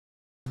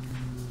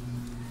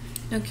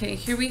Okay,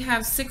 here we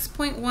have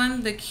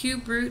 6.1, the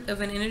cube root of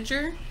an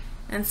integer,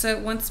 and so it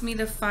wants me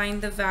to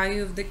find the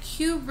value of the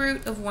cube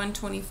root of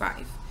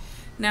 125.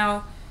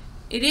 Now,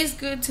 it is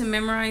good to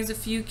memorize a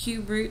few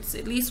cube roots,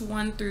 at least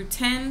 1 through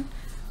 10,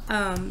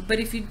 but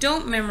if you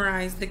don't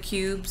memorize the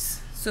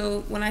cubes,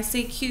 so when I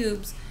say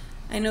cubes,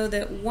 I know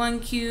that 1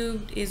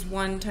 cubed is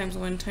 1 times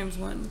 1 times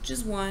 1, which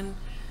is 1.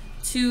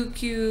 2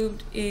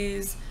 cubed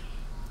is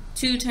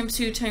 2 times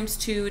 2 times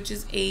 2, which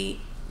is 8.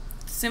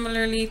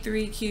 Similarly,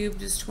 3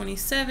 cubed is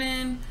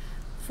 27,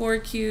 4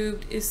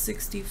 cubed is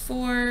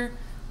 64,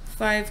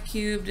 5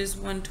 cubed is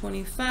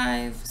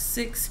 125,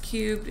 6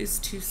 cubed is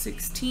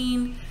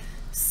 216,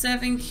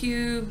 7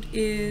 cubed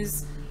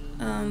is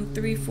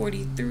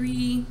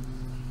 343,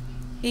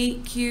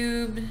 8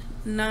 cubed,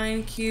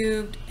 9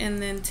 cubed,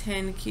 and then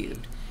 10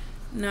 cubed.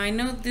 Now I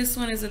know this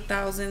one is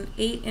 1,000,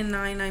 8 and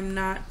 9 I'm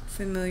not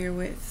familiar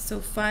with. So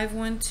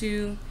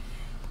 512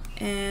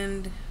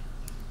 and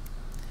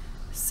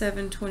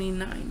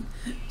 729.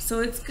 So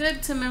it's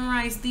good to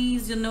memorize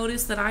these. You'll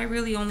notice that I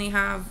really only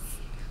have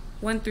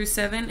 1 through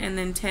 7 and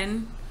then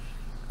 10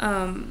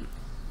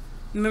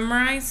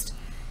 memorized.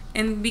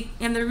 And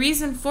the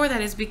reason for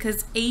that is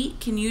because 8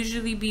 can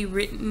usually be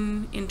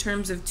written in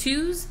terms of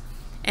 2's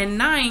and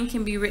 9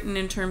 can be written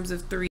in terms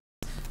of 3's.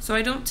 So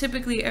I don't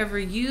typically ever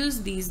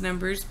use these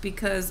numbers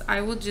because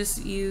I will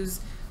just use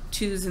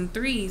 2's and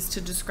 3's to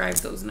describe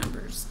those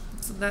numbers.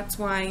 So that's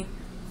why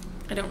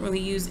I don't really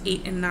use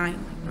 8 and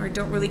 9, or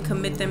don't really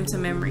commit them to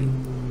memory.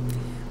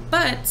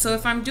 But, so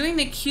if I'm doing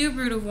the cube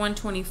root of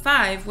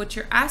 125, what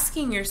you're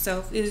asking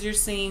yourself is you're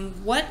saying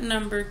what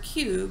number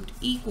cubed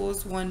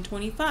equals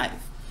 125?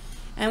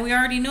 And we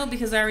already know,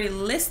 because I already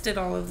listed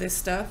all of this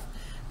stuff,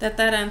 that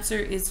that answer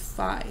is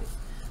 5.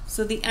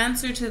 So the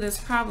answer to this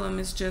problem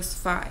is just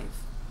 5.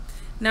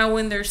 Now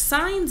when there's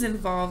signs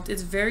involved,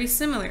 it's very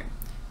similar.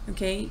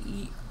 Okay,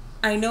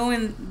 I know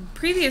in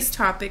previous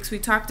topics we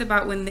talked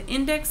about when the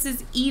index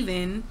is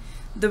even,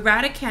 the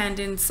radicand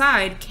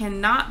inside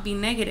cannot be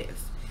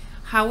negative.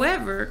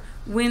 However,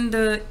 when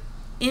the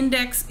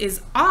index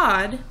is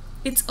odd,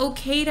 it's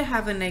okay to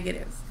have a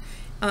negative.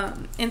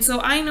 And so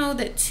I know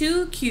that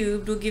 2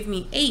 cubed will give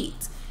me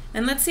 8.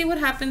 And let's see what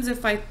happens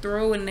if I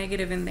throw a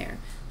negative in there.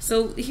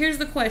 So here's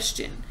the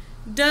question.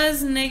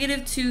 Does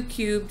negative 2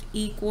 cubed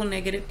equal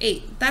negative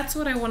 8? That's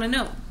what I want to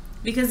know.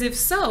 Because if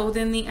so,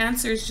 then the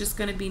answer is just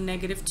going to be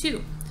negative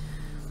 2.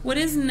 What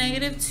is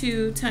negative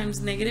 2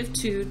 times negative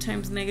 2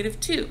 times negative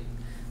 2?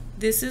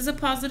 This is a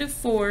positive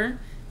 4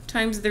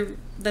 times the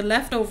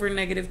leftover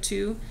negative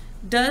 2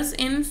 does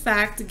in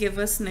fact give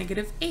us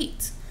negative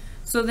 8.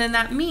 So then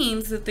that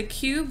means that the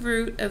cube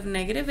root of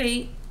negative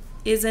 8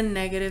 is a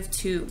negative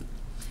 2.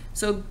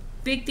 So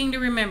big thing to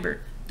remember,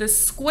 the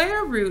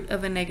square root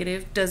of a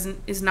negative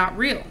is not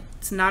real.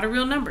 It's not a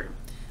real number.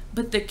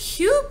 But the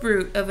cube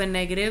root of a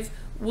negative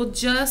will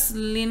just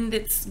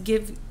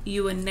give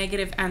you a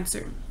negative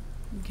answer.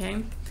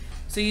 Okay?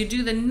 So you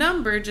do the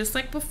number just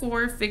like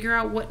before, figure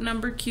out what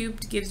number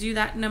cubed gives you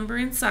that number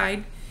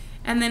inside,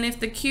 and then if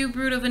the cube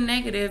root of a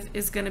negative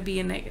is going to be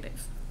a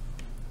negative.